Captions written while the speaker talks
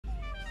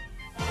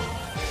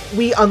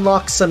we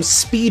unlock some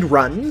speed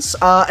runs,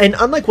 and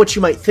unlike what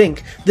you might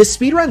think, the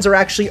speed runs are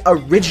actually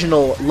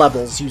original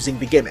levels using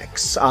the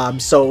gimmicks.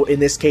 So in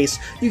this case,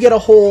 you get a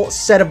whole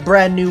set of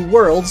brand new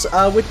worlds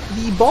with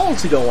the ball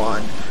to go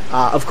on.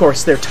 Of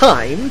course, they're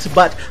timed,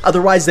 but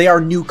otherwise they are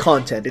new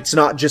content. It's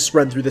not just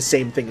run through the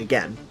same thing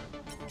again.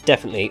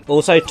 Definitely.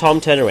 Also,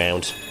 Tom, turn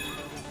around.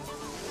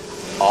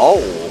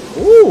 Oh.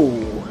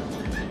 Ooh.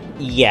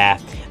 Yeah.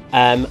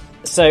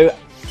 So,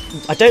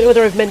 I don't know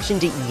whether I've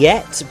mentioned it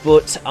yet,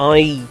 but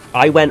I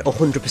went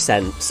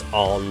 100%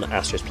 on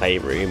Astro's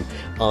Playroom.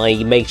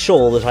 I made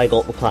sure that I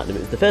got the platinum.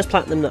 It was the first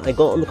platinum that I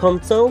got on the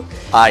console.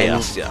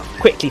 Yes, yeah.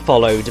 Quickly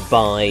followed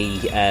by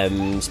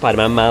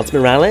Spider-Man Miles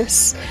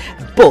Morales.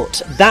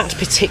 But that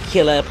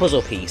particular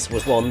puzzle piece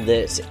was one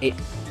that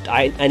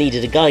I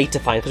needed a guide to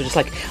find, because I was just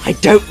like, I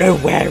don't know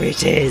where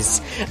it is.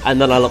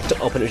 And then I looked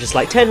it up and it was just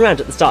like, turn around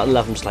at the start of the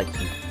level. I'm just like,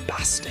 you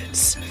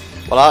bastards.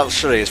 Well,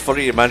 actually, it's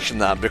funny you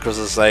mentioned that, because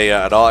there's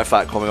an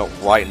artifact coming up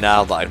right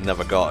now that I've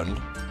never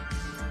gotten.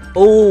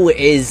 Oh,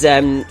 it's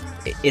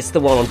the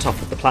one on top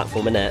of the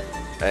platform, isn't it?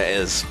 It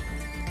is.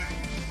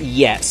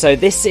 Yeah, so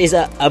this is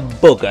a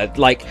bugger.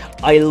 Like,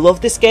 I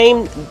love this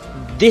game.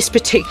 This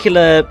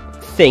particular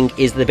thing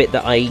is the bit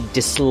that I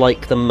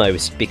dislike the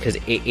most, because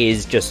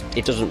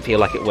it doesn't feel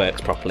like it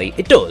works properly.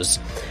 It does,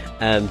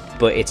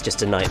 but it's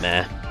just a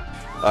nightmare.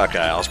 Okay,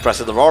 I was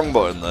pressing the wrong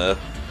button there.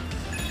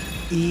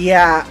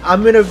 Yeah,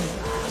 I'm gonna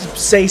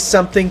say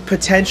something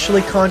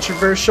potentially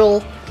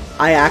controversial.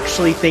 I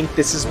actually think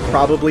this is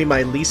probably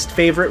my least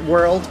favorite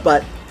world,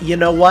 but you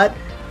know what?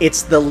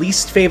 It's the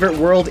least favorite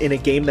world in a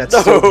game that's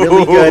so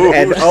really good,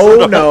 and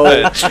oh no,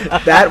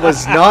 that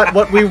was not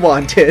what we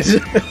wanted.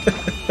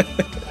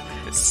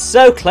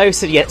 So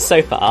close and yet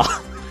so far.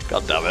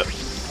 God damn it.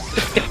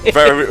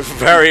 Very,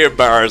 very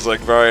embarrassing,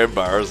 very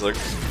embarrassing.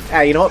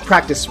 You know what?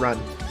 Practice run.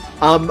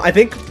 I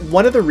think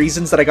one of the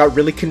reasons that I got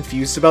really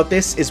confused about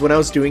this is when I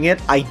was doing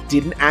it, I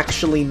didn't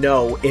actually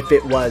know if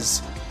it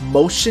was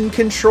motion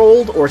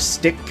controlled or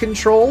stick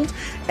controlled,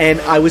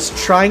 and I was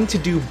trying to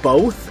do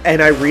both,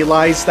 and I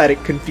realized that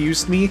it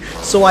confused me,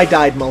 so I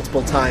died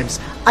multiple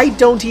times. I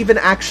don't even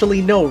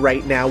actually know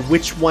right now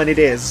which one it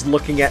is,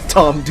 looking at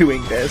Tom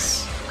doing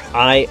this.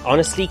 I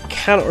honestly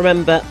cannot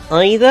remember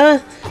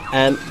either.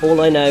 All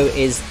I know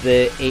is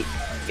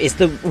it's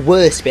the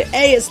worst bit.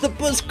 Hey, it's the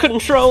Buzz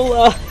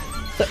controller!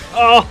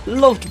 Oh,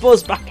 loved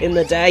Buzz back in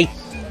the day.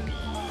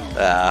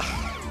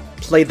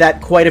 Played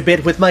that quite a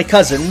bit with my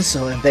cousins,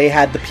 so they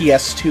had the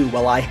PS2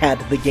 while I had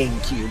the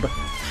GameCube.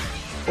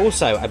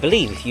 Also, I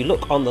believe if you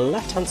look on the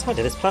left-hand side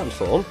of this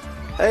platform...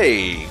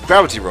 Hey,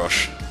 Gravity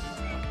Rush.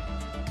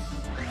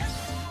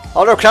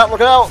 Oh no, Cat,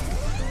 look out!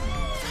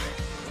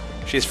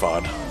 She's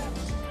fine.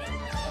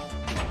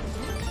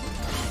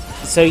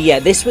 So yeah,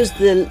 this was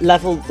the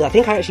level... I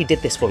think I actually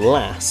did this one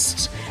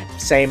last.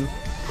 Same.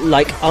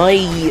 Like,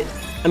 I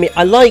mean,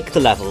 I like the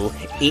level.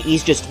 It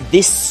is just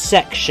this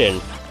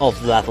section of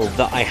the level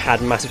that I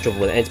had massive trouble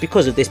with, and it's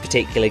because of this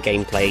particular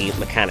gameplay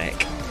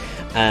mechanic.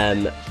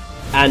 And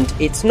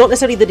it's not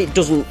necessarily that it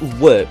doesn't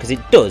work, because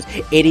it does.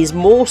 It is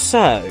more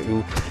so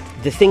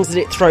the things that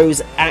it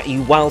throws at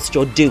you whilst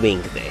you're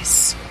doing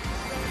this.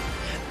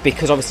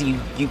 Because obviously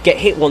you get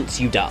hit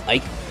once, you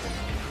die.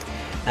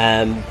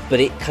 But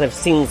it kind of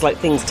seems like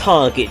things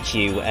target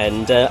you,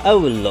 and oh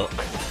look,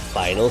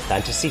 Final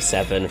Fantasy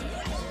VII.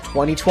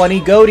 2020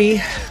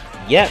 Goaty.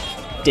 Yep,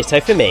 ditto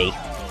for me.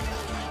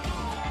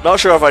 Not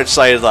sure if I'd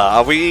say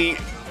that. We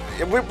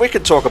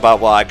can talk about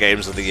what our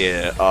games of the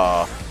year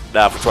are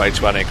now for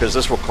 2020, because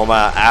this will come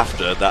out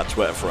after that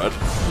Twitter thread.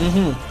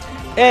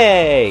 Mm-hmm.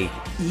 Hey!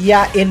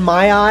 Yeah, in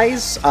my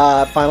eyes,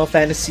 Final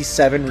Fantasy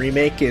VII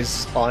Remake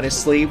is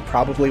honestly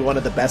probably one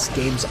of the best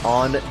games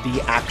on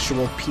the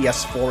actual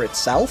PS4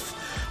 itself.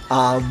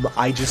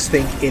 I just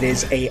think it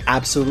is a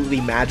absolutely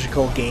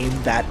magical game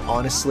that,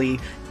 honestly,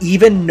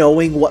 even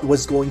knowing what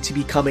was going to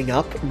be coming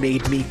up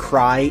made me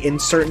cry in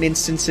certain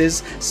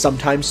instances,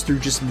 sometimes through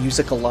just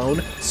music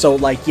alone. So,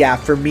 like, yeah,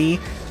 for me,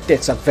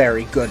 it's a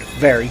very good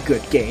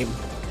game.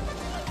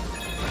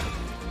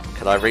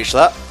 Can I reach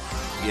that?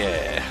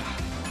 Yeah.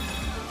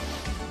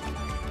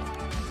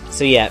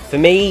 So yeah, for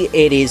me,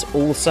 it is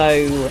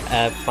also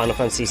Final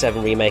Fantasy VII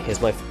Remake is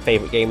my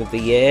favourite game of the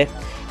year.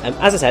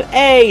 As I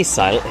said,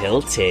 Silent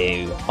Hill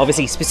 2.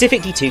 Obviously,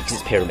 specifically 2 because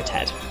it's Pyramid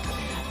Head.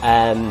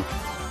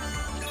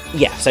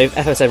 Yeah, so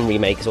FF7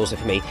 Remake is also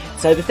for me.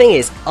 So the thing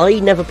is, I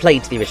never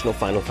played the original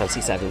Final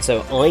Fantasy VII,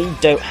 so I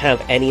don't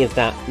have any of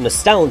that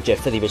nostalgia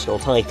for the original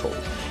title.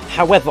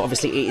 However,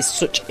 obviously, it is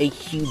such a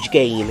huge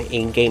game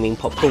in gaming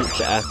pop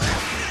culture.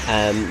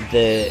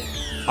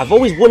 I've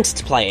always wanted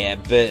to play it,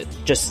 but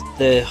just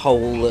the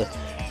whole...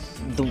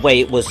 the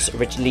way it was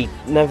originally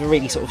never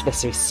really sort of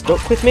necessarily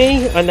stuck with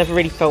me. I never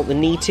really felt the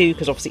need to,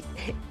 because obviously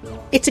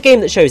it's a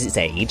game that shows its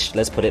age,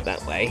 let's put it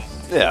that way.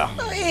 Yeah.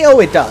 Oh,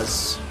 it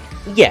does.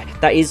 Yeah,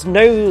 that is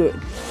no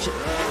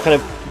kind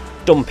of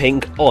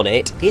dumping on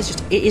it. It's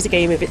just, it is a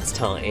game of its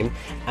time,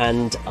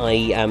 and I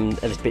am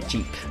a little bit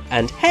cheap.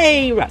 And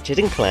hey, Ratchet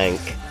and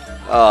Clank.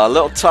 A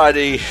little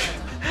tiny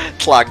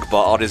Clank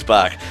bot on his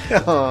back.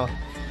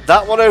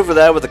 that one over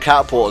there with the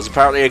catapult is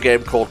apparently a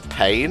game called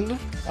Pain.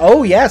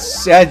 Oh,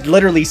 yes. It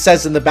literally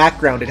says in the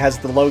background, it has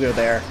the logo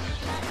there.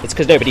 It's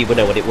because nobody would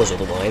know what it was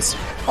otherwise.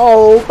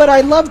 Oh, but I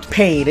loved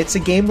Pain. It's a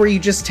game where you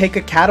just take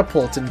a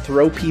catapult and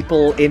throw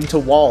people into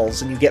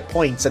walls and you get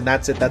points, and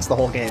that's it. That's the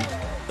whole game.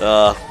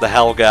 The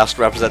Hellgast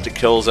represented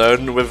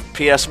Killzone with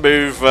PS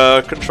Move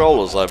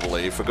controllers, I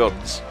believe, for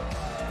guns.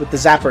 With the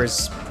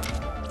zappers.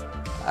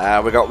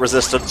 We got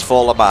Resistance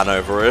Fall of Man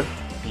over here.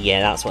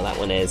 Yeah, that's what that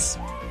one is.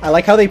 I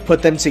like how they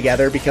put them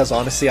together because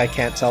honestly I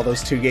can't tell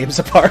those two games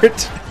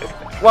apart.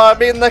 Well, I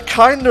mean, they're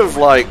kind of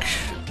like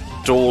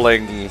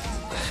dueling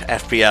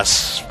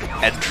FPS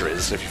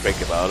entries, if you think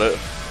about it.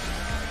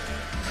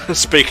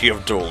 Speaking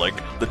of dueling,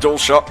 the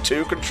DualShock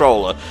 2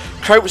 controller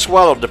copes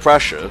well under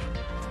pressure.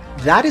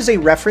 That is a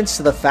reference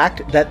to the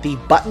fact that the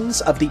buttons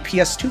of the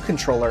PS2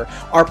 controller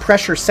are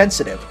pressure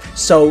sensitive,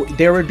 so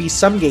there would be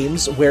some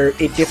games where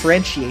it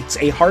differentiates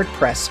a hard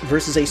press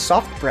versus a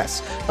soft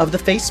press of the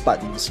face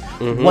buttons.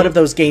 One of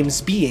those games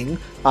being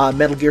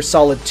Metal Gear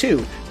Solid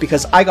 2,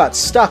 because I got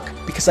stuck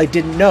because I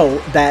didn't know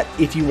that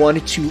if you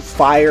wanted to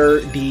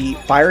fire the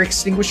fire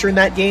extinguisher in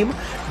that game,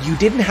 you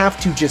didn't have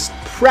to just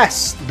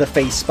press the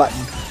face button,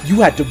 you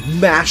had to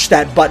mash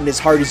that button as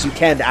hard as you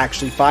can to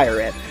actually fire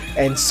it.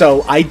 And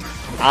so I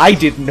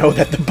didn't know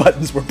that the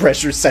buttons were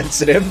pressure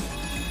sensitive.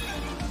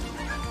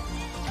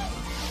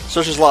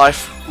 Such is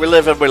life. We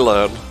live and we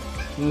learn.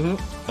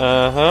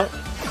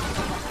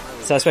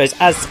 So I suppose,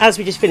 as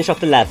we just finish off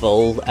the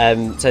level,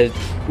 so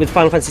with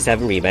Final Fantasy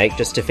VII Remake,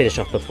 just to finish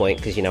off the point,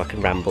 because, you know, I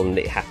can ramble and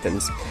it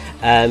happens.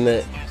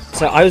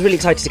 So I was really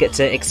excited to get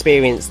to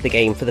experience the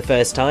game for the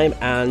first time,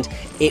 and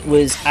it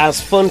was as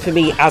fun for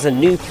me as a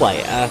new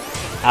player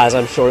as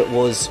I'm sure it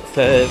was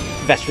for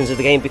veterans of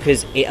the game,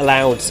 because it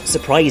allowed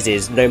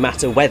surprises no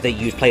matter whether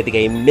you'd played the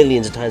game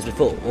millions of times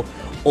before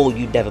or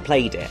you'd never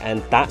played it,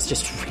 and that's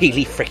just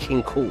really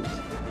freaking cool.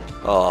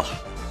 Oh,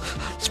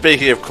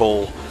 speaking of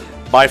cool,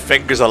 my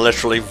fingers are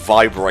literally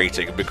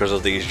vibrating because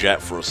of these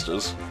jet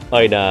thrusters.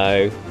 I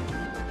know.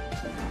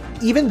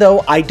 Even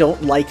though I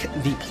don't like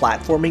the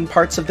platforming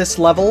parts of this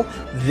level,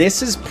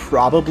 this is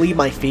probably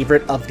my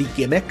favorite of the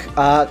gimmick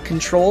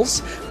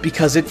controls,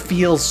 because it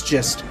feels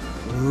just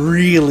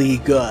really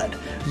good.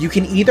 You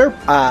can either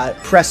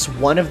press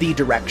one of the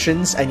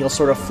directions and you'll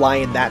sort of fly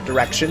in that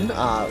direction,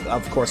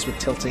 of course with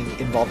tilting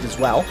involved as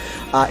well.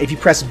 If you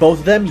press both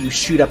of them, you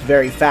shoot up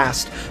very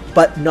fast,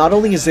 but not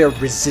only is there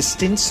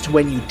resistance to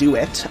when you do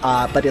it,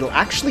 but it'll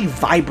actually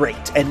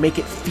vibrate and make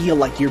it feel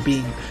like you're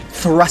being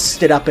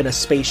thrusted up in a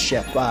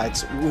spaceship.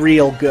 It's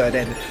real good,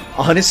 and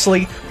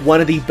honestly, one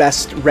of the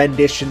best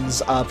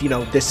renditions of, you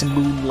know, this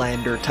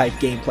Moonlander type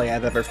gameplay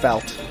I've ever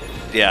felt.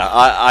 Yeah,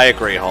 I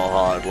agree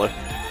wholeheartedly.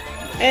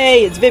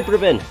 Hey, it's Vib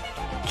Ribbon!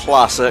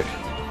 Classic.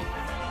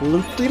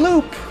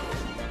 Loop-de-loop!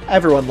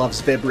 Everyone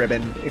loves Vib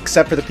Ribbon,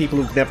 except for the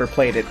people who've never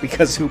played it,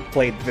 because who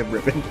played Vib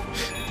Ribbon?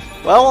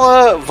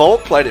 Well,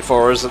 Volt played it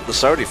for us at the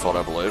Sony Fun,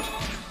 I believe.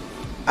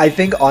 I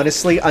think,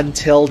 honestly,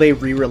 until they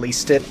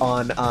re-released it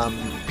on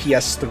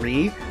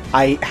PS3,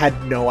 I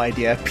had no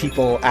idea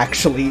people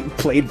actually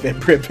played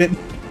Vib Ribbon.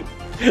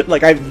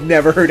 Like, I've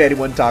never heard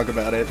anyone talk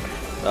about it.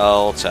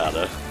 Oh,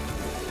 Tanner.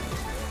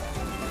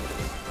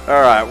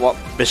 Alright, what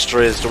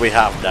mysteries do we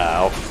have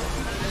now?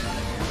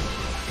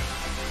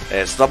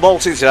 It's the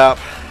multi-tap.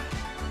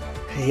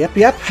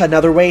 Yep,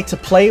 another way to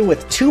play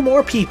with two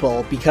more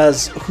people,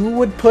 because who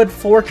would put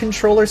 4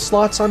 controller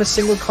slots on a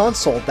single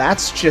console?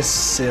 That's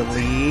just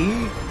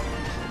silly.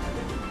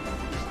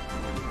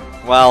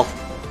 Well,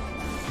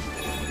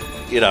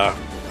 you know,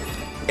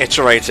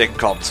 iterating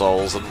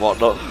consoles and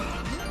whatnot.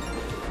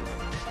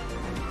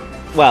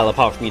 Well,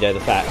 apart from, you know, the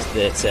fact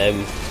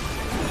that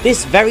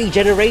this very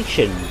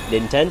generation,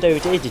 Nintendo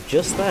did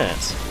just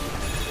that.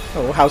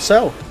 Oh, how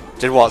so?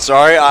 Did what?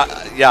 Sorry?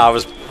 Yeah, I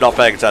was not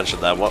paying attention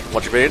there.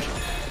 What do you mean?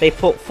 They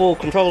put 4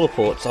 controller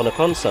ports on a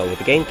console with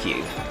the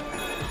GameCube.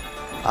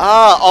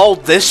 Oh,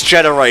 this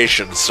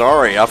generation.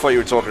 Sorry, I thought you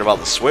were talking about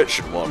the Switch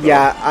and whatnot.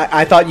 Yeah,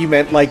 I thought you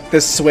meant, like,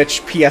 the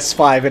Switch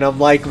PS5, and I'm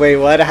like, wait,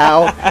 what?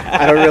 How?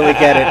 I don't really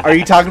get it. Are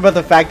you talking about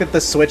the fact that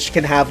the Switch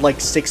can have, like,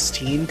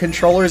 16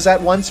 controllers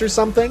at once or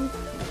something?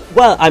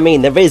 Well, I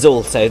mean, there is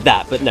also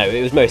that, but no,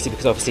 it was mostly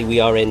because obviously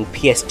we are in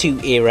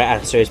PS2 era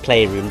Astro's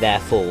Playroom,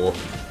 therefore.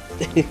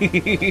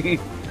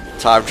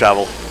 Time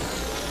travel.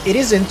 It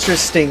is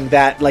interesting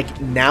that,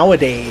 like,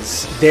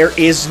 nowadays, there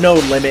is no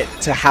limit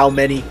to how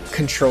many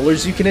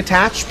controllers you can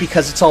attach,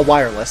 because it's all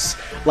wireless.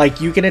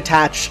 Like, you can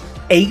attach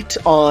 8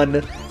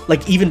 on,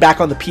 like, even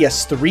back on the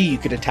PS3, you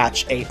could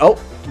attach 8. Oh,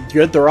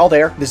 good, they're all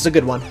there. This is a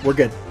good one. We're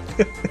good.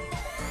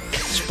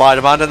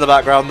 Spider-Man in the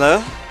background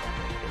there.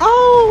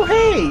 Oh,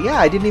 hey, yeah,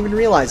 I didn't even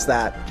realize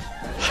that.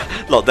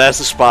 Look, there's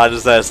the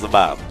spiders, there's the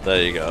map.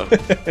 There you go.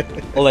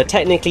 Although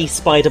technically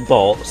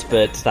Spider-Bot,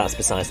 but that's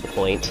besides the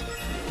point.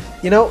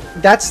 You know,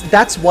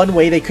 that's one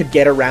way they could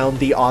get around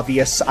the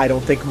obvious. I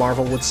don't think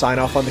Marvel would sign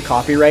off on the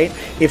copyright.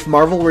 If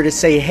Marvel were to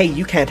say, hey,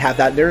 you can't have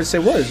that, and they're to say,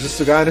 what, is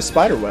this a guy in a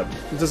spider web?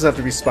 It doesn't have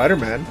to be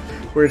Spider-Man.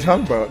 What are you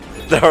talking about?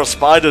 There are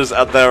spiders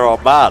and there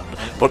are man,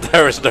 but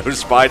there is no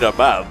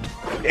Spider-Man.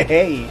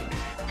 Hey.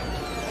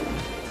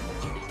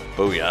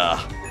 Booyah.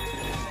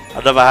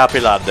 Another happy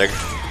landing.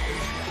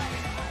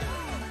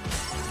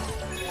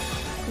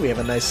 We have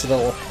a nice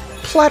little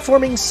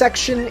platforming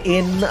section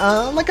in,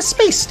 like a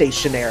space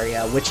station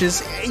area, which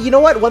is, you know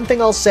what, one thing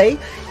I'll say,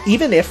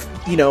 even if,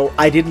 you know,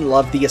 I didn't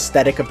love the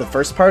aesthetic of the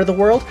first part of the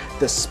world,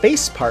 the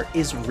space part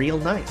is real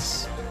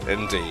nice.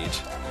 Indeed.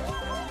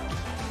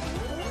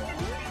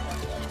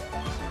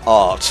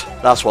 Art.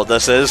 That's what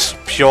this is.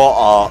 Pure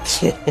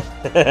art.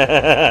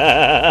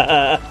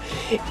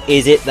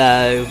 Is it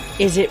though?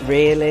 Is it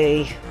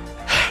really?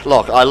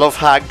 Look, I love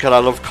Hank and I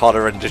love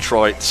Connor in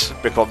Detroit.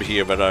 Become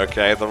Human,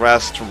 okay? The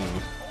rest...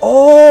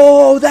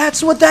 Oh,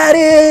 that's what that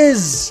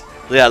is!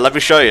 Yeah, let me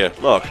show you.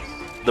 Look,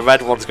 the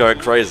red one's going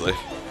crazy.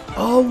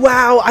 Oh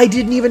wow, I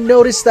didn't even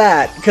notice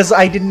that because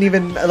I didn't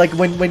even like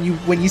when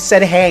you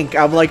said Hank,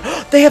 I'm like,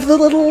 oh, they have the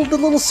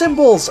little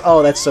symbols.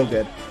 Oh, that's so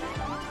good.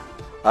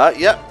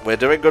 Yeah, we're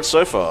doing good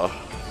so far.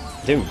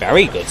 Doing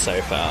very good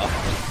so far.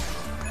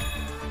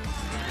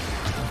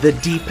 The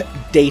deep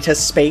data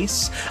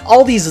space.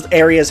 All these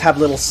areas have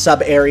little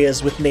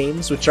sub-areas with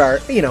names, which are,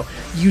 you know,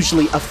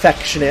 usually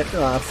affectionate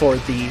for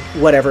the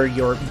whatever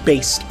you're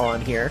based on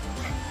here.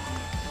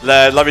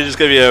 Let me just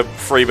give you a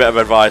free bit of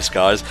advice,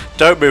 guys.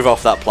 Don't move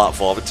off that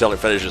platform until it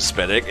finishes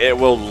spinning. It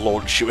will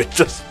launch you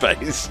into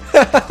space.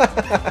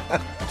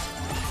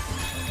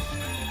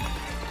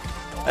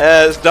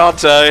 It's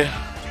Dante.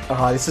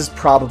 Oh, this is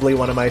probably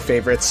one of my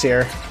favorites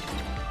here.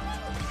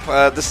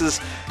 This is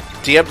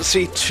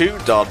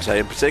DMC2 Dante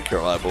in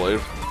particular, I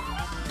believe.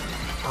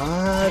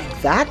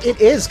 That it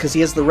is, because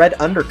he has the red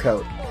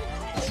undercoat.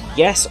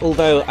 Yes,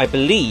 although I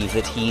believe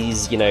that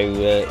he's, you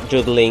know,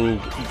 juggling...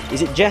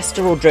 Is it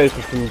Jester or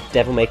Joker from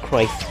Devil May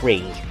Cry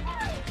 3?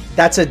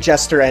 That's a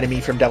Jester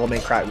enemy from Devil May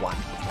Cry 1.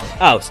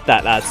 Oh,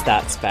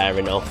 that's fair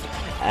enough.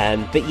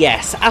 But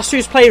yes,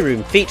 Astro's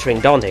Playroom featuring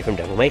Dante from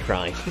Devil May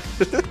Cry.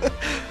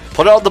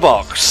 Put it on the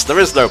box. There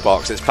is no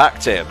box, it's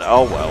packed in.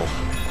 Oh well.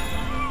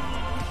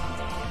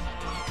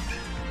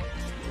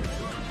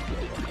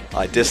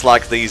 I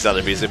dislike these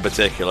enemies in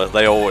particular.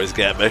 They always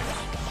get me.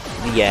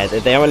 Yeah,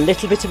 they are a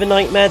little bit of a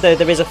nightmare, though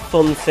there is a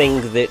fun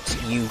thing that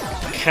you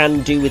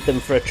can do with them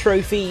for a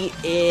trophy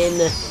in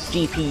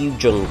GPU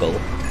Jungle.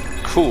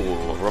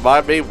 Cool.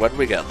 Remind me when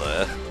we get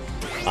there.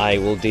 I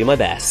will do my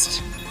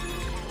best.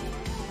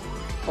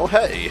 Oh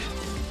hey.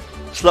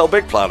 It's Little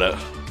Big Planet.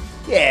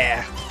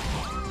 Yeah.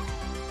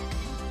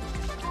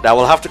 Now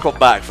we'll have to come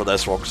back for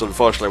this one, because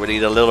unfortunately we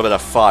need a little bit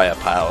of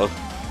firepower.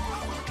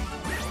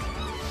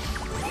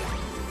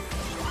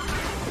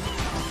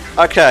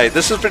 Okay,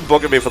 this has been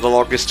bugging me for the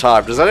longest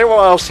time. Does anyone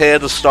else hear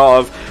the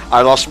start of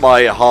I Lost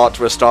My Heart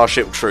to a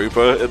Starship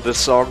Trooper in this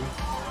song?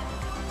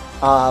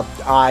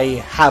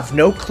 I have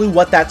no clue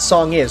what that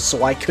song is,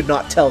 so I could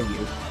not tell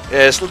you.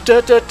 It's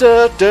da da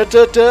da da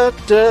da da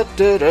da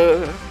da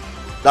da.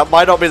 That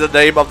might not be the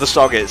name of the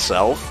song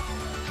itself,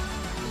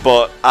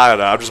 but I don't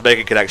know, I'm just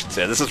making connections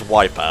here. This is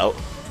Wipeout.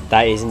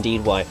 That is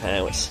indeed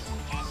Wipeout.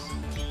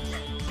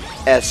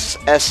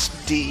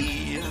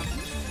 SSD.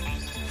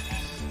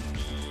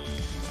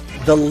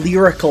 The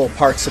lyrical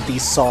parts of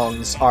these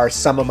songs are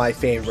some of my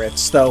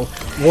favorites, though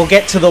we'll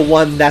get to the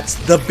one that's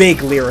the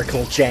big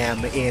lyrical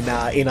jam in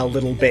a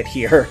little bit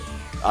here.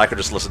 I could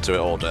just listen to it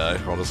all day,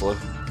 honestly.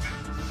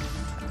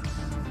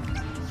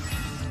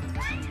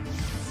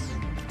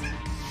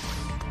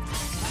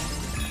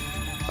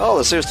 Oh,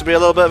 there seems to be a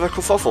little bit of a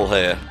kerfuffle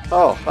here.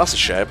 Oh, that's a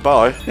shame.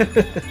 Bye.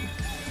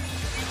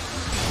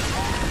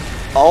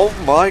 Oh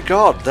my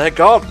god, they're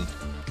gone.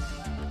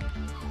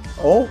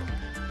 Oh?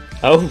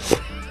 Oh.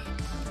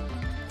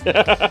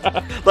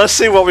 Let's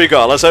see what we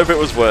got. Let's hope it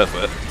was worth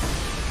it.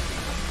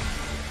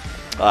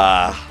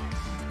 Ah,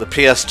 the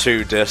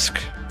PS2 disc.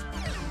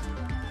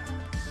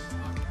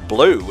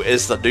 Blue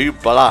is the new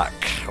black.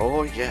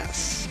 Oh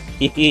yes.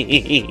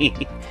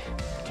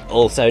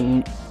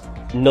 Also,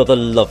 another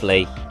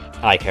lovely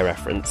Ico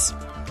reference.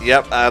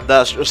 Yep, and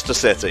that's just a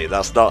city.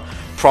 That's not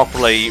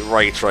properly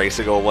ray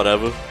tracing or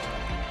whatever.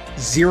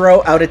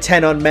 0 out of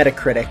 10 on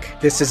Metacritic.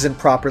 This isn't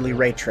properly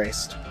ray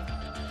traced.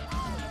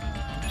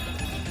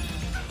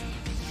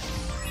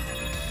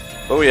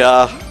 Oh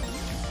yeah.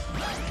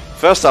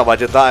 First time I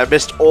did that, I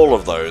missed all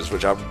of those,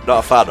 which I'm not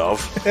a fan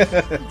of.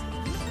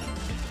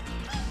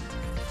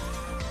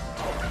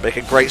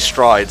 Making great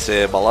strides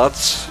here, my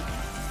lads.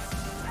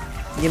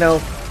 You know,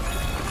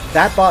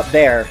 that bot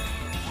there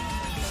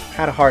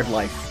had a hard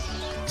life.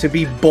 To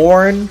be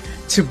born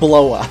to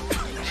blow up.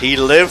 He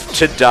lived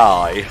to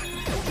die.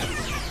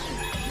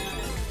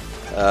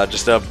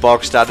 Just a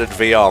bog standard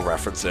VR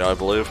reference here, I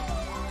believe.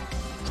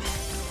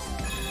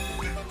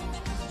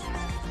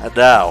 And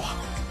now,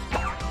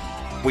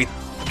 we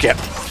get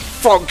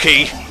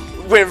funky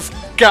with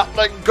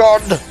Gatling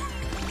gun.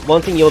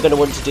 One thing you're going to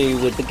want to do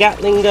with the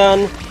Gatling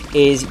gun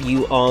is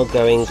you are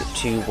going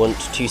to want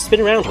to spin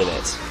around with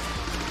it.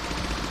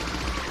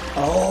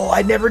 Oh,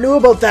 I never knew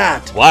about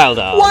that. Wild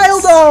Arms.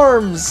 Wild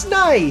Arms!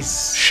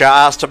 Nice!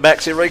 Shout out to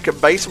Mexi Rick and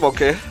Bass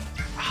Monkey.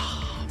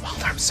 Oh,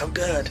 Wild Arms so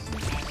good.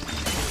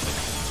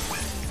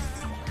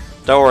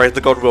 Don't worry,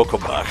 the gun will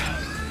come back.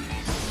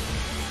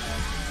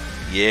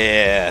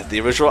 Yeah, the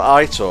original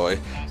iToy.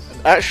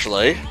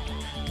 Actually,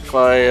 if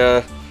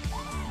I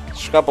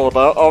scrabble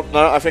about... Oh,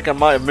 no, I think I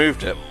might have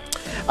moved it.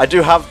 I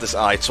do have this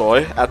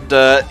iToy, and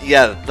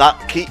yeah,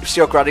 that keeps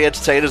your granny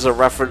entertained as a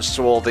reference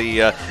to all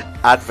the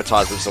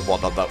advertisements and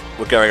whatnot that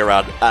were going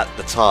around at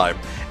the time.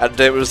 And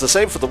it was the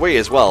same for the Wii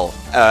as well,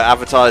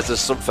 advertised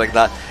as something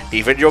that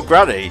even your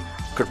granny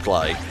could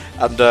play.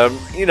 And,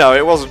 you know,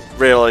 it wasn't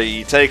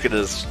really taken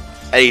as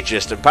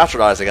ageist and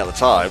patronising at the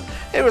time.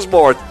 It was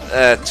more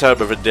a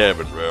term of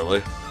endearment,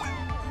 really.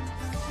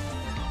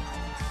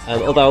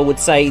 Although I would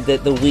say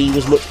that the Wii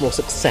was much more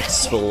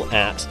successful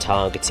at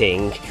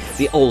targeting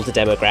the older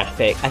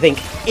demographic. I think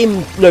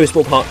in no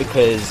small part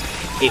because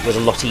it was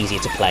a lot easier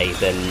to play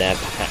than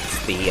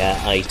perhaps the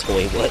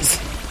iToy was.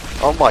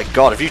 Oh my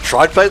god, have you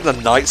tried playing the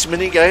Knights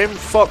minigame?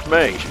 Fuck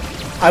me.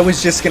 I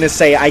was just gonna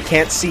say, I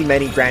can't see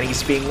many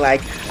grannies being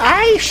like,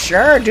 I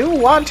sure do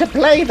want to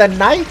play the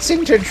Nights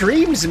into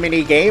Dreams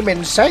minigame in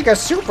Sega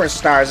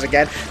Superstars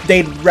again.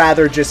 They'd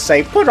rather just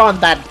say, put on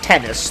that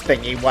tennis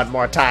thingy one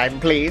more time,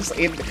 please.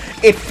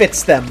 It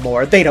fits them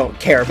more. They don't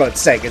care about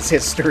Sega's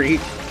history.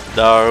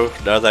 No,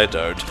 they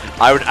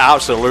don't. I would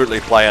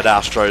absolutely play an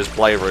Astro's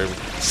Playroom,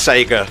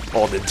 Sega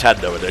or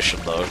Nintendo edition,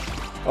 though.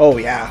 Oh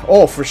yeah,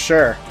 oh for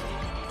sure.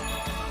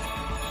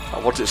 I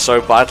want it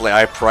so badly,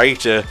 I pray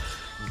to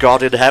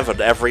God in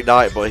heaven every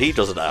night, but he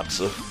doesn't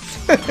answer.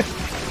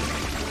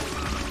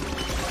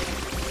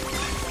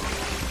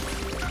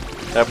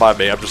 Never mind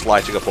me, I'm just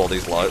lighting up all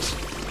these lights.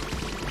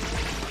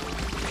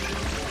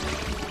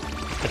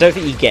 I don't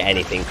think you get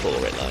anything for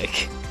it,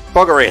 like.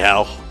 Buggery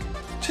hell.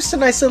 Just a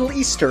nice little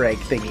Easter egg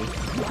thingy.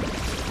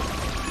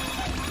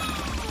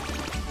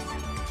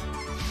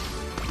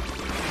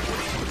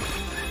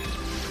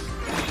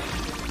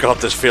 God,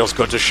 this feels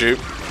good to shoot.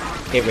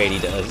 It really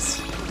does.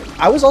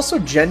 I was also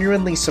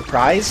genuinely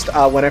surprised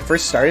when I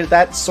first started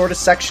that sort of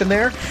section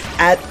there.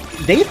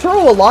 They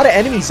throw a lot of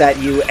enemies at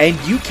you, and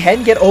you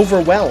can get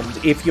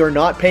overwhelmed if you're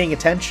not paying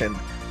attention.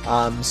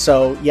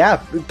 So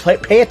yeah,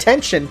 pay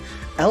attention,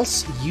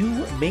 else you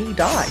may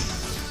die.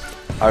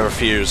 I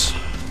refuse.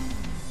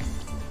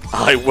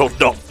 I will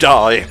not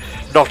die.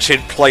 Not in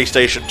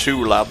PlayStation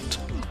 2 land.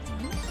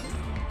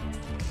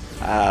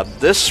 And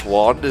this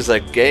one is a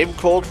game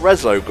called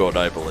Resogun,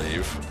 I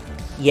believe.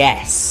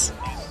 Yes.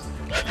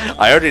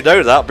 I only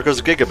know that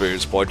because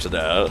Gigaboos pointed it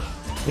out.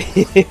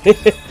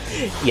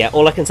 Yeah,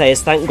 all I can say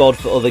is thank God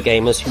for other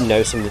gamers who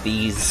know some of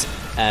these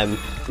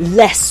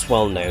less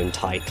well-known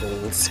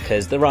titles,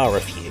 because there are a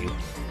few.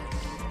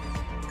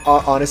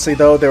 Honestly,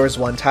 though, there was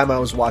one time I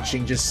was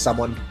watching just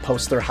someone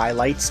post their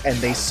highlights, and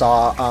they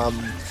saw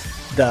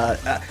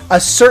a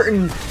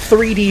certain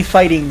 3D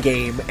fighting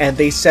game, and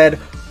they said,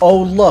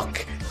 "Oh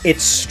look,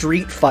 it's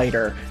Street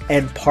Fighter,"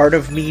 and part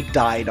of me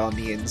died on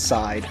the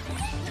inside.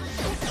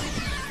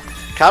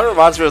 Kind of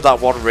reminds me of that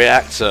one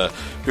reactor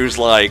who's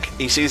like,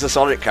 he sees a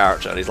Sonic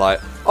character and he's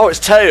like, oh, it's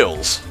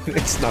Tails!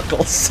 It's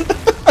Knuckles.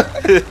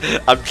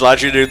 I'm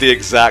glad you knew the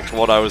exact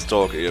one I was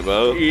talking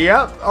about.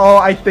 Yep. Oh,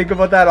 I think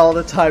about that all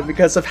the time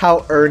because of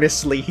how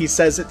earnestly he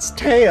says it's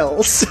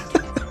Tails.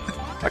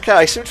 Okay,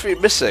 I seem to be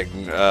missing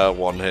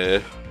one here.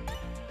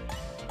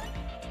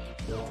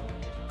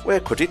 Where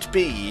could it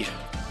be?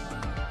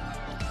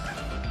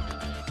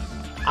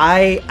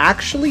 I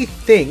actually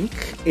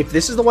think, if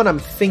this is the one I'm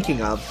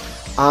thinking of,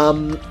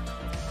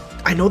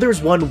 I know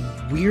there's one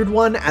weird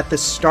one at the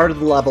start of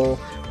the level,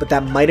 but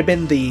that might have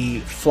been the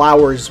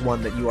flowers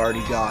one that you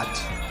already got.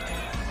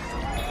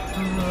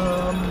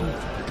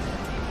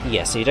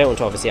 Yeah, so you don't want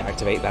to obviously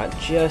activate that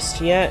just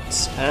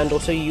yet, and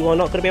also you are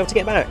not going to be able to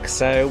get back,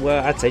 so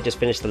I'd say just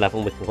finish the level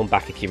and we can come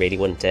back if you really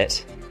want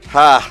it.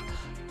 Ha!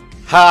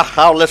 Ha!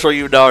 How little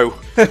you know!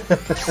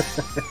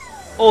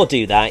 Or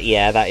do that,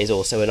 yeah, that is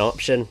also an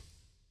option.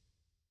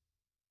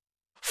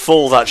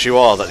 Fool that you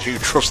are, that you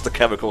trust the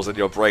chemicals in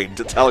your brain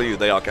to tell you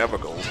they are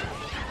chemicals.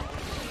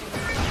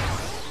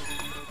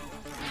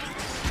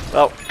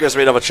 Well, gives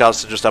me another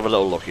chance to just have a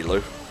little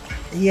looky-loo.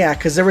 Yeah,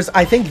 because there was,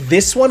 I think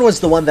this one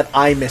was the one that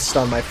I missed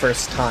on my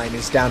first time,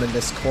 is down in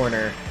this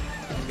corner.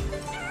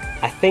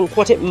 I think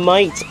what it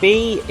might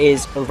be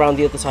is around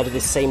the other side of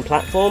this same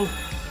platform.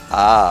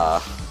 Ah.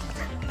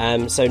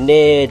 So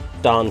near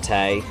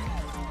Dante,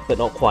 but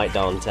not quite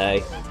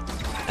Dante.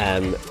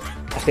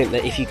 I think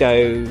that if you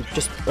go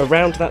just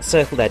around that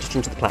circle there, just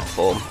into the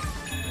platform.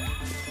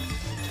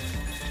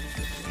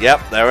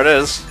 Yep, there it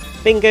is.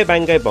 Bingo,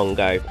 bango,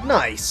 bongo.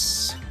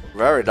 Nice.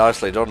 Very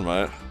nicely done,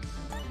 mate.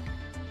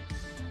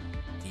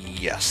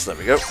 Yes, there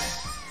we go.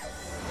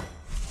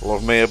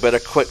 Love me a bit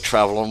of quick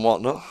travel and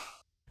whatnot.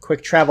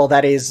 Quick travel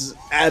that is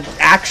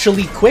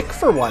actually quick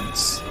for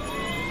once.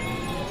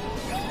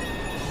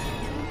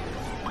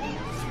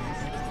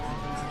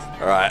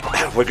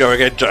 Alright, we're going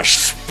into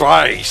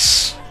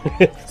space!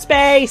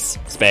 Space!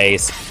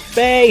 Space!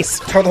 Space!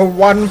 To the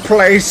one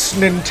place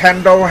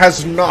Nintendo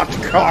has not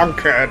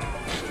conquered.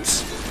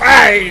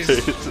 Space!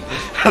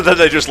 And then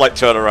they just like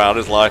turn around,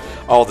 it's like,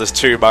 oh, there's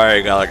 2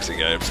 Mario Galaxy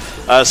games.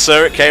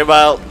 So it came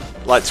out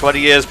like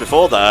 20 years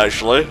before that,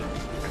 actually.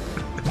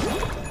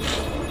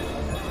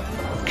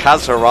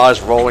 has her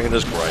eyes rolling in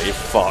his grave.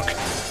 Fuck.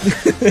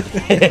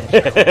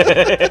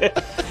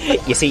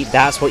 You see,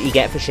 that's what you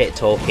get for shit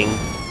talking,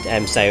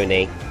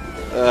 Sony.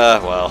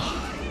 Well.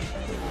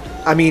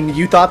 I mean,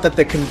 you thought that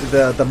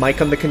the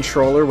mic on the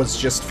controller was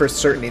just for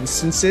certain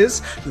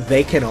instances.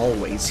 They can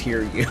always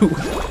hear you.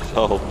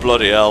 Oh,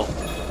 bloody hell.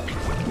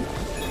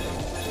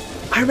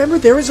 I remember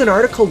there was an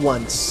article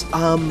once,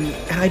 and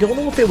I don't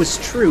know if it was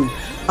true,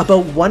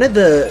 about one of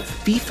the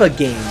FIFA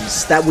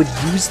games that would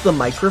use the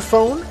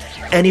microphone,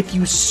 and if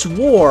you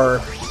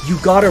swore, you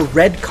got a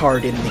red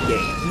card in the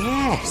game.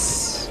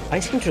 Yes, I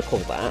seem to recall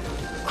that.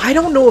 I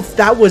don't know if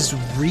that was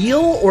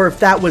real, or if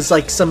that was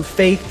like some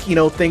fake,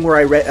 thing where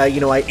I read,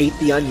 I ate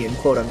the onion,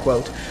 quote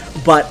unquote.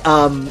 But,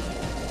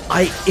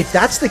 if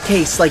that's the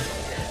case, like,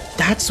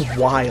 that's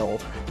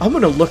wild. I'm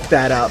gonna look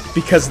that up,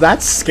 because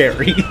that's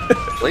scary.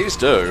 Please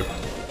do.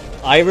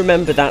 I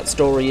remember that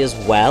story as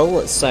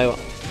well, so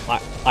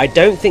I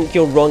don't think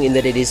you're wrong in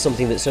that it is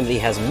something that somebody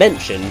has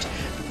mentioned,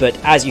 but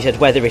as you said,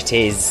 whether it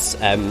is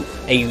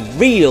a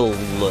real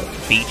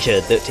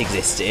feature that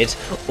existed,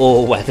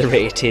 or whether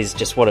it is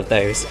just one of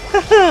those,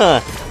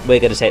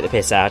 we're going to take the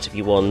piss out of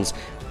you ones,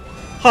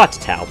 hard to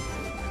tell.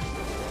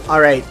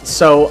 Alright,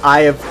 so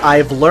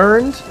I've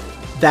learned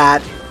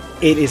that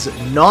it is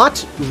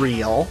not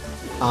real,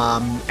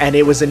 and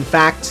it was in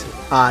fact...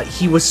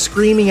 he was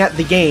screaming at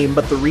the game,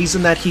 but the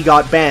reason that he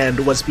got banned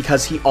was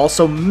because he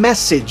also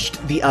messaged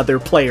the other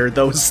player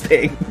those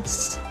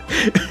things.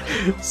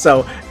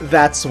 So,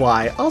 that's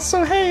why.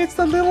 Also, hey, it's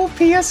the little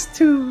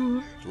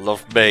PS2!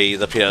 Love me,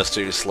 the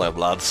PS2 slim,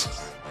 lads.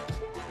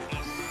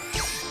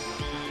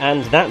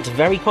 And that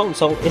very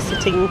console is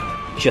sitting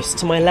just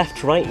to my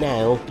left right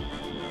now.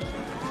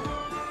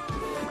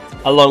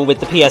 Along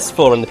with the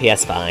PS4 and the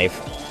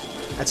PS5.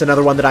 That's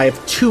another one that I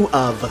have 2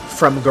 of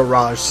from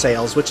garage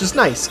sales, which is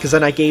nice, because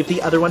then I gave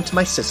the other one to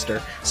my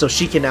sister, so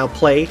she can now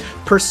play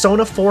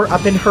Persona 4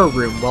 up in her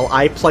room, while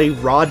I play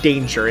Raw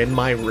Danger in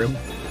my room.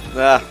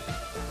 Yeah.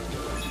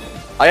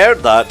 I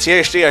own that.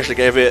 THD actually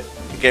gave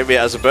me it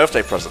as a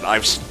birthday present.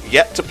 I've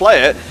yet to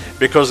play it,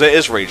 because it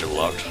is region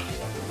locked.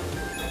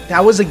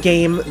 That was a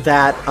game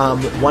that,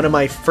 one of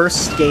my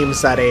first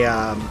games that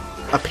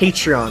a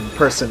Patreon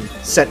person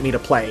sent me to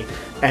play,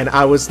 and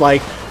I was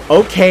like,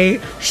 okay,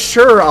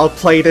 sure, I'll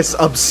play this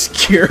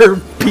obscure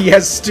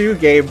PS2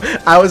 game.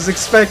 I was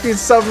expecting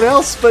something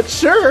else, but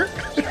sure.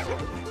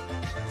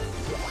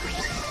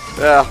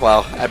 Yeah,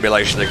 well,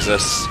 emulation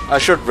exists. I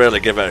should really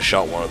give it a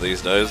shot one of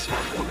these days.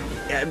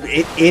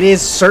 It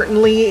is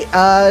certainly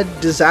a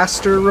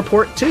disaster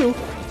report, too.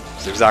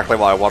 It's exactly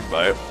what I want,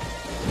 mate.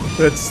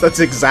 That's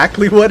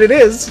exactly what it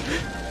is.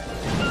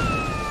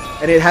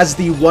 And it has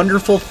the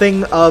wonderful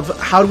thing of,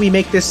 how do we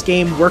make this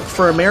game work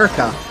for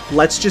America?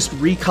 Let's just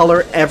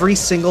recolor every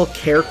single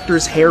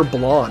character's hair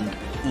blonde.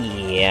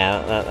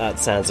 Yeah, that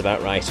sounds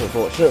about right,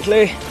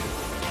 unfortunately.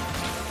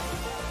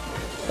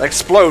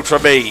 Explode for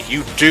me,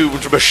 you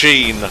doomed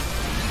machine!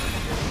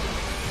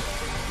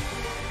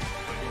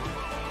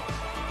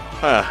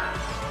 Huh.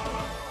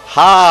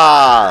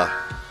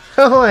 Ha!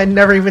 Oh, I'd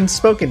never even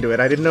spoken to it.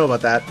 I didn't know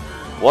about that.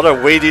 What a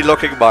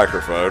weedy-looking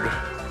microphone.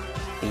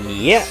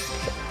 Yep.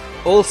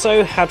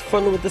 Also had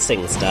fun with the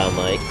SingStar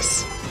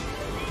mics.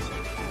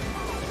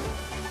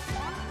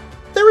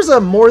 There was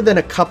more than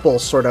a couple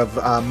sort of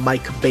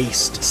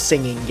mic-based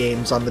singing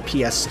games on the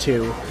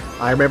PS2.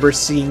 I remember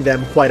seeing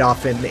them quite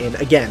often in,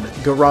 again,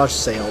 garage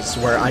sales,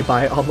 where I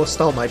buy almost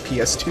all my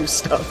PS2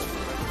 stuff.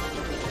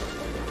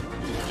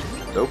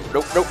 Nope,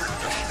 nope, nope.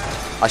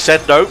 I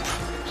said nope,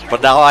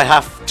 but now I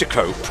have to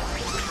cope.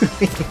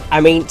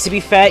 I mean, to be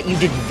fair, you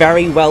did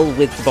very well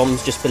with the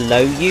bombs just below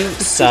you,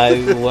 so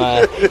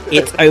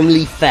it's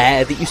only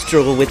fair that you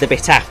struggle with the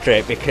bit after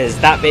it, because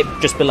that bit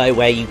just below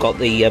where you got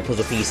the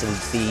puzzle piece and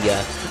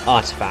the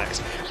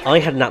artifact, I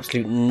had an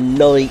absolute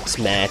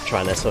nightmare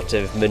trying to sort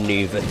of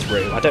manoeuvre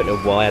through. I don't know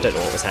why, I don't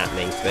know what was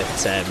happening, but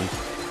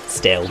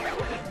still.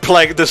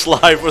 Playing this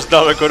live was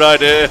not a good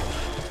idea.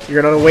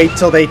 You're gonna wait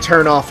till they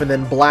turn off and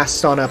then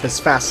blast on up as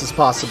fast as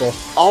possible.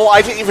 Oh,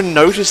 I didn't even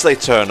notice they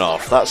turn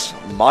off. That's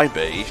my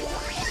B.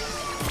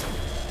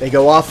 They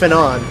go off and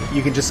on.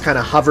 You can just kind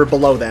of hover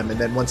below them, and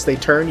then once they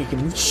turn, you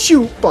can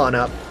shoot on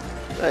up.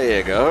 There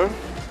you go.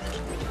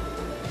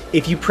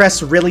 If you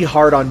press really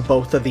hard on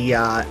both of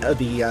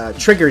the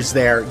triggers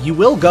there, you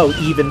will go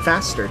even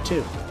faster,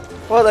 too.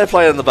 What are they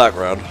playing in the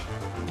background?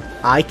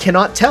 I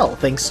cannot tell,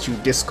 thanks to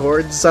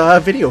Discord's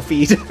video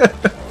feed.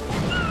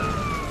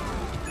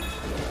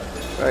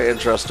 Very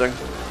interesting.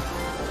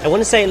 I want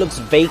to say it looks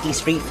vaguely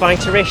Street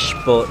Fighter-ish,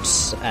 but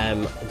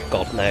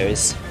God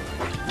knows.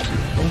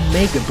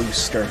 Omega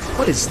Booster.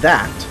 What is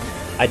that?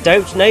 I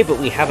don't know, but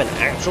we have an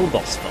actual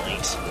boss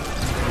fight.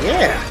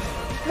 Yeah.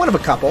 One of a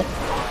couple.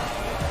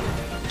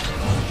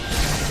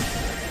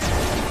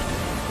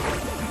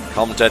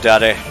 Come to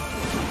daddy.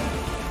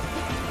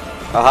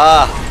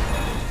 Aha!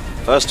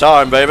 First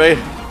time, baby.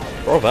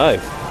 Bravo.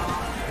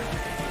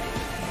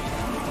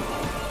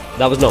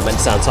 That was not meant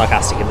to sound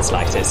sarcastic in the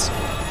slightest.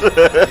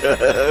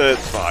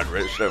 It's fine,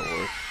 Rich, don't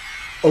worry.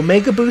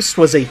 Omega Boost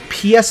was a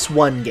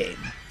PS1 game.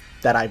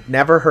 that I've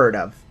never heard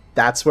of.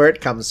 That's where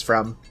it comes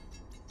from.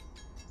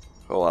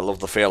 Oh, I love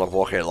the feel of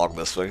walking along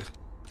this thing.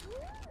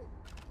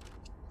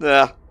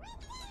 Yeah.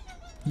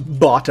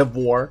 Bot of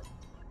war.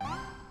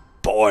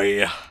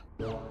 Boy.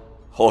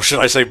 Or should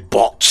I say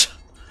bot?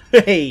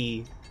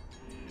 Hey.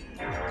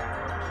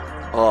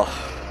 Oh.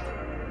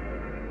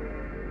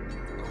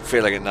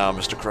 Feeling it now,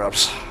 Mr.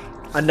 Krabs.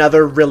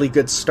 Another really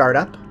good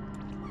startup.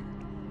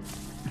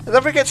 And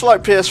then we get to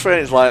like PS3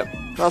 and it's like,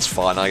 that's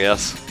fine, I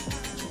guess.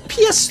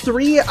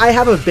 PS3, I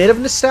have a bit of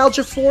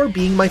nostalgia for,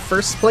 being my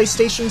first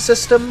PlayStation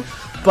system,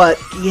 but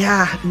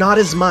yeah, not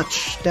as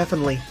much,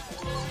 definitely.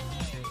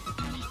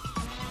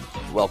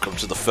 Welcome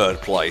to the third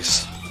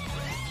place.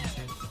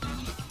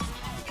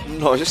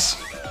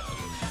 Nice.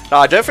 No,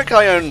 I don't think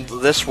I owned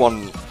this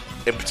one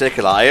in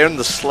particular. I owned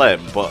the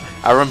Slim, but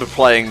I remember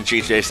playing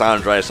GTA San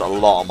Andreas a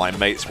lot on my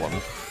mate's one.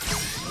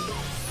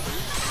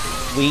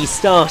 We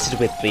started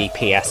with the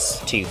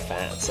PS2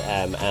 Fat,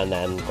 and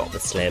then got the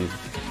Slim,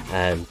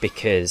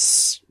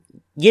 because,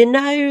 you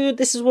know,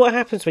 this is what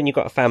happens when you've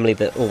got a family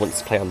that all wants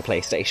to play on the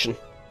PlayStation.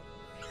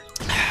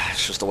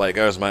 It's just the way it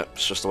goes, mate.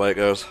 It's just the way it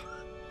goes.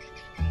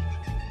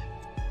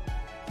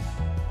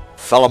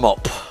 Fill 'em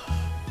up.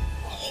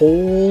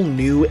 Whole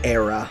new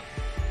era.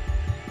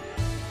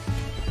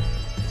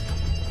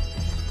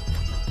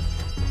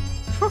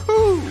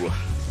 Woohoo!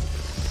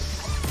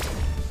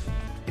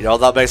 You know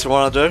what that makes me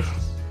want to do?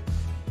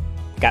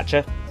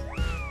 Gotcha.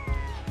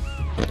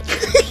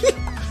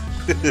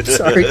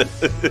 Sorry.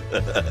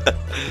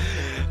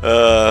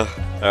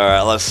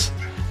 Alright, let's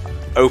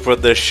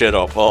open this shit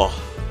up. Oh.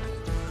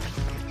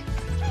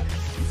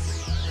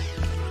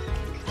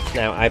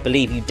 Now, I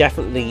believe you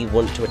definitely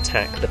want to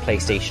attack the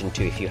PlayStation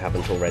 2 if you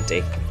haven't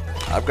already.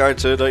 I'm going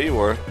to, don't you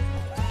worry.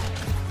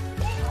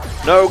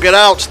 No, get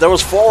out! There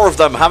was 4 of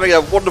them having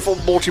a wonderful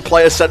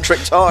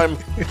multiplayer-centric time.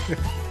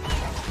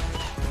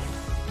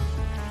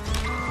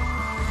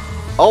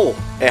 Oh,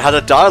 it had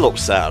a dial-up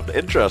sound.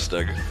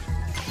 Interesting.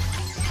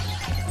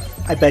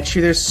 I bet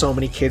you there's so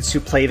many kids who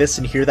play this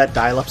and hear that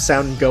dial-up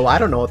sound and go, I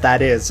don't know what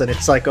that is, and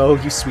it's like, oh,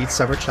 you sweet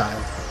summer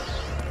child.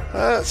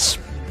 That's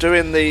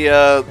doing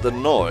the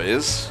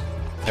noise.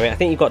 I mean, I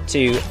think you've got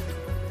to...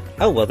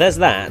 Oh, well, there's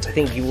that. I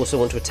think you also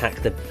want to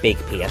attack the big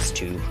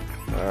PS2.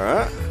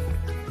 Alright.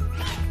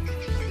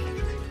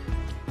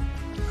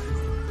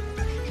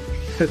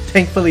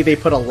 Thankfully they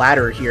put a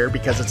ladder here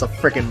because it's a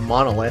freaking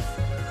monolith.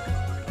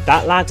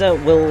 That ladder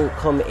will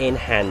come in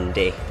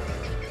handy.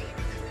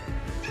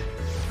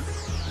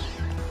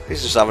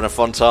 He's just having a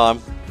fun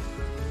time.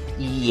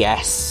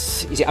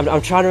 Yes. You see,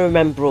 I'm trying to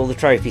remember all the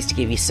trophies to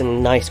give you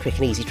some nice, quick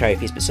and easy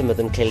trophies, but some of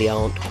them clearly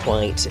aren't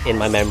quite in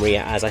my memory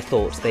as I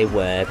thought they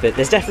were. But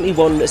there's definitely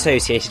one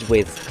associated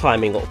with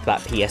climbing up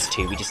that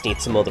PS2. We just need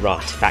some other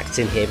artifacts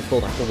in here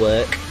before that will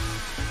work.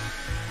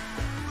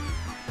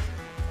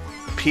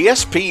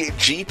 PSP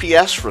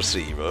GPS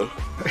receiver?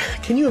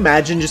 Can you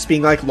imagine just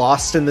being like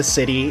lost in the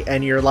city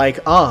and you're like,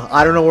 oh,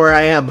 I don't know where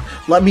I am.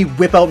 Let me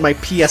whip out my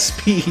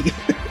PSP.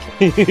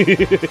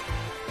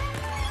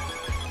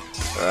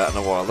 Alright,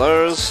 no one of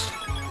those.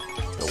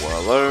 No one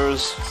of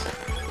those.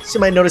 So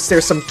you might notice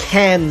there's some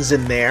cans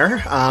in there.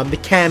 The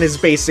can is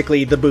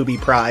basically the booby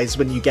prize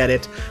when you get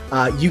it.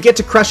 You get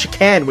to crush a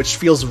can, which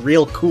feels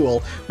real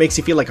cool. Makes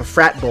you feel like a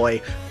frat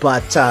boy.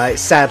 But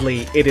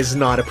sadly, it is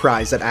not a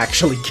prize that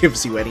actually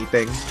gives you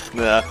anything.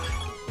 Yeah.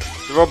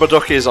 The rubber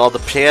duckies are the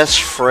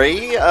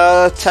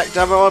PS3 tech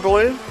demo, I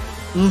believe.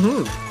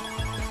 Mm-hmm.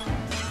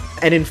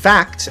 And in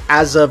fact,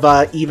 as of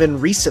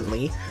even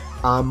recently,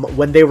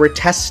 when they were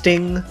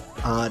testing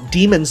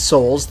Demon's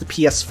Souls, the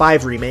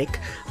PS5 remake,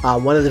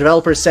 one of the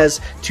developers says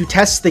to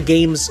test the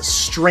game's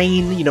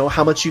strain, you know,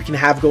 how much you can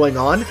have going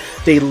on,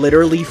 they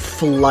literally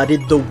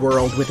flooded the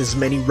world with as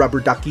many rubber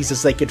duckies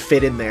as they could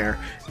fit in there.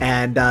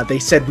 And they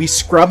said we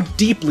scrubbed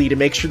deeply to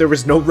make sure there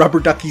was no rubber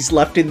duckies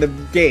left in the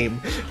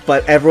game,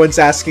 but everyone's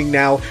asking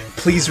now,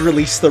 please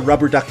release the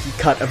rubber ducky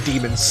cut of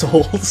Demon's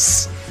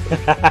Souls.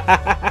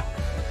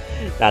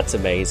 That's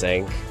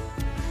amazing.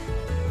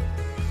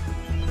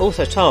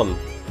 Also, Tom,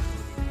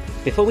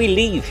 before we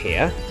leave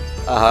here,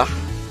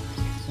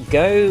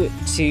 go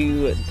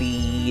to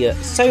the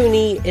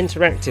Sony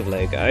Interactive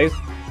logo.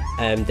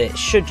 That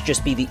should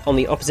just be on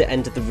the opposite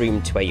end of the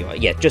room to where you are.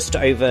 Yeah, just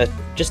there. You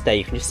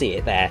can just see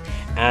it there,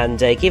 and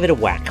give it a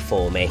whack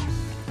for me.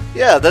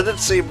 Yeah, there did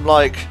seem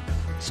like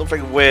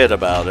something weird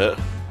about it.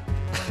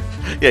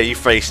 Yeah, you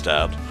face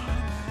down.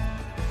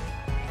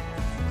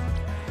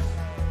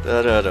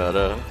 Da da da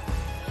da.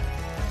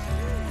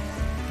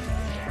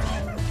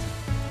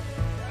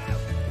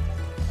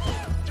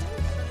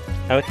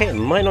 Okay, it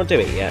might not do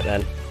it yet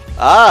then.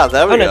 Ah,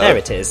 there we go. Oh no, there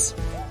it is.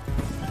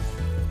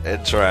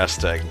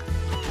 Interesting.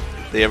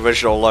 The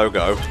original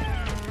logo.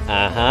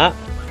 Uh-huh.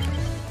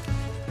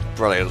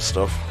 Brilliant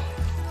stuff.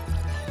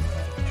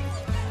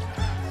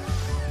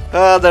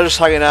 They're just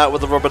hanging out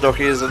with the rubber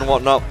duckies and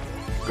whatnot.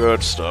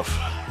 Good stuff.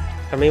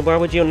 I mean, why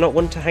would you not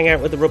want to hang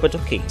out with the rubber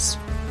duckies?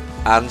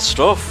 And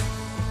stuff.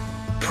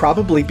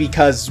 Probably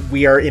because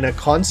we are in a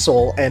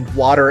console and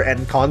water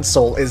and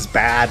console is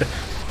bad.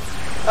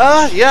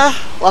 Yeah,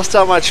 last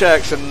time I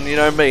checked, and you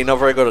know me, not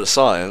very good at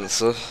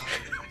science.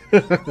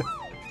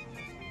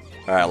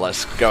 Alright,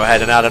 let's go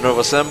ahead and add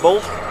another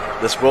symbol.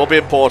 This will be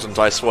important,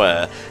 I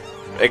swear.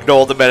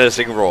 Ignore the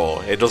menacing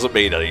roar, it doesn't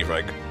mean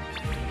anything.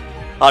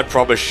 I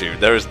promise you,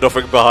 there is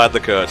nothing behind the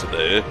curtain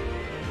here.